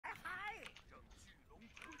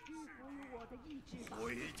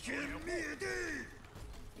毁天灭地！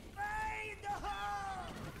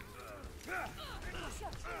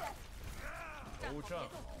都站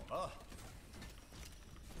好了。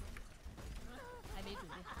还没准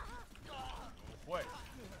备好。不会。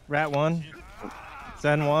Rat 1.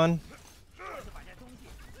 Zen 1.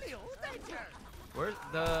 Where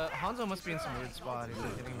the Hanzo must be in some weird spot. He's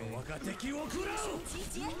not hitting me.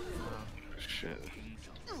 Shit.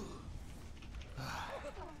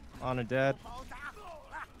 Honor dead.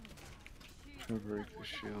 Trying to break the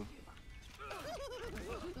shield.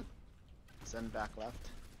 Zen back left.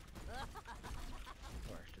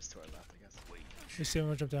 Or just to our left, I guess. Just see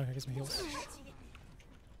him jump down. I get some heals.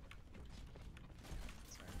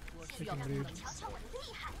 Freaking rude.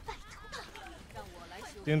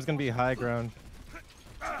 Doom's gonna be high ground.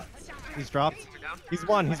 He's dropped. He's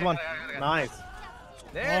one. He's one. Nice.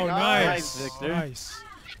 Oh, nice. Victor. Nice.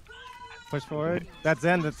 Push forward. That's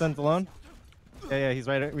Zen. That's Zen's alone. Yeah, he's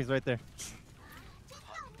right. He's right there.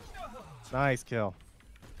 Nice kill.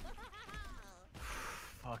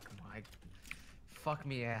 Fuck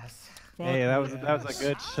me ass. Hey, that was a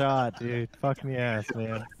good shot, dude. Fuck me ass,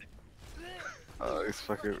 man. Oh, it's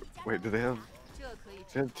fucking. Wait, do they have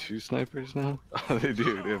 2 snipers now? Oh, they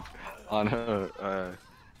do. They have Ana,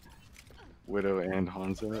 Widow, and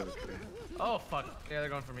Hanzo. Okay. Oh fuck. Yeah, they're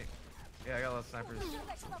going for me. Yeah, I got a lot of snipers.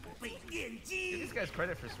 Give these guys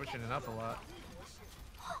credit for switching it up a lot.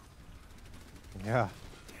 Yeah.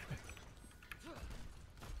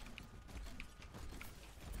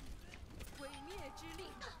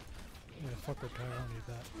 Yeah, fuck that guy. I don't need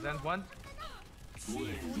that. Zen's one.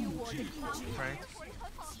 Frank.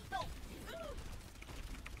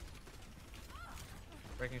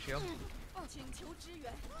 Breaking shield.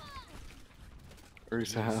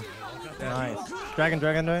 Ursa half. Nice. Dragon,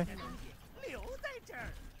 right?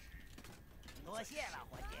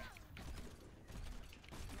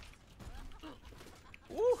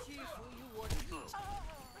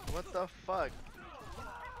 What the fuck?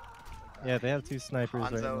 Yeah, they have 2 snipers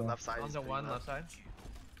right Hanzo now. left side. Hanzo one left side.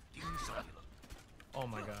 Oh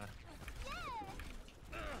my god.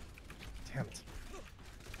 Damn it.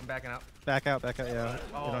 I'm backing out. Back out, yeah.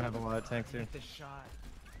 Oh. We don't have a lot of tanks here. Hit the shot.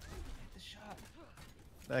 Hit the shot.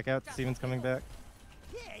 Back out, Steven's coming back.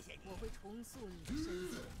 我会重塑你的身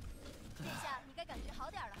子。这下你该感觉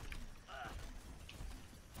好点了。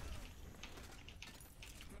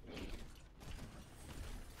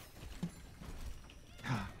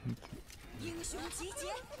英雄集结，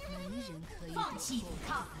没人可以放弃抵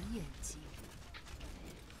抗的眼睛。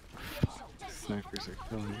 Snipers are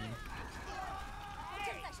killing me. 正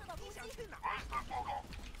在受到攻击。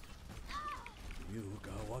優雅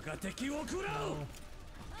我が敵を食らう。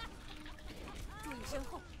注意身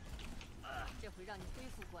后，这回让你恢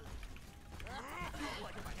复过来。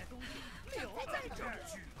我就把这东西留在这儿。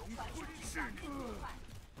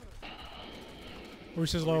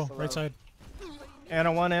 Roos is low. Right side.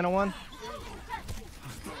 Ana 1, Ana 1.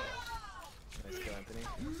 Nice kill, Anthony.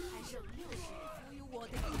 还剩60服于我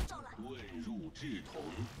的意志。未入至同。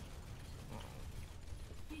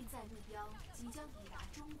运载目标即将抵达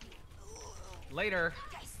终点。 Later.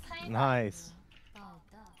 Nice. 报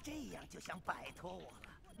道。这样就想摆脱我了？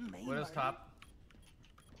没 Widow's 门 top.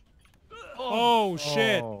 Oh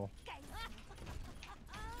shit. Oh.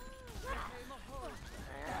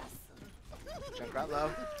 Junkrat low.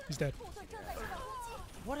 He's dead.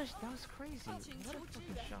 What is that was crazy. What a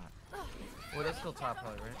fucking shot. Widow's still top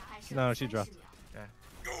probably, right? No, she dropped. Okay.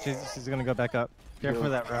 She's gonna go back up. Careful for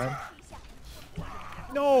that run.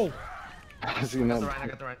 No. I see I got now. the right, I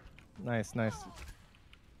got the right. Nice, nice.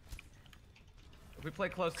 If we play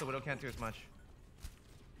close, the Widow can't do as much.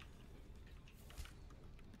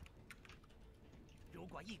 如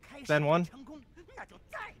果一开始 Then one. 成功，那就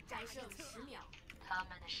再战还剩10秒，他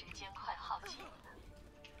们的时间快耗尽了。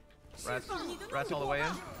 Rats all the way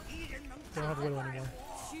in. Don't have Widow anymore.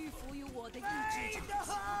 屈服于我的意志。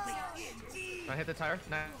 Try to hit the tire.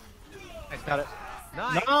 Nice. Nice. Got it.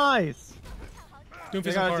 Nice. Nice! Doom They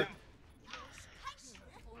is got apart.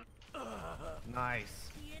 Nice.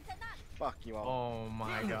 Fuck you all. Oh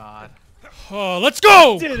my god. Oh, let's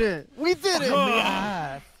go. Did it! We did it!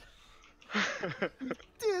 Ah.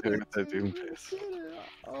 Did Look it! at that Doom dude. face. Did it.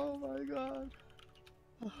 Oh my god.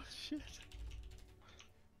 Oh shit.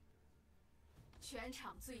 全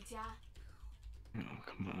场最佳。 Oh,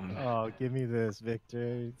 come on. Oh, give me this,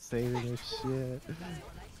 Victor. Saving this shit.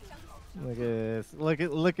 Look at this.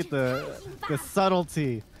 Look at the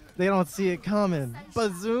subtlety. They don't see it coming.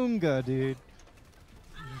 Bazoonga, dude.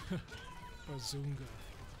 Bazunga.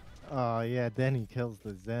 Oh yeah, then he kills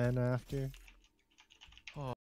the Zen after.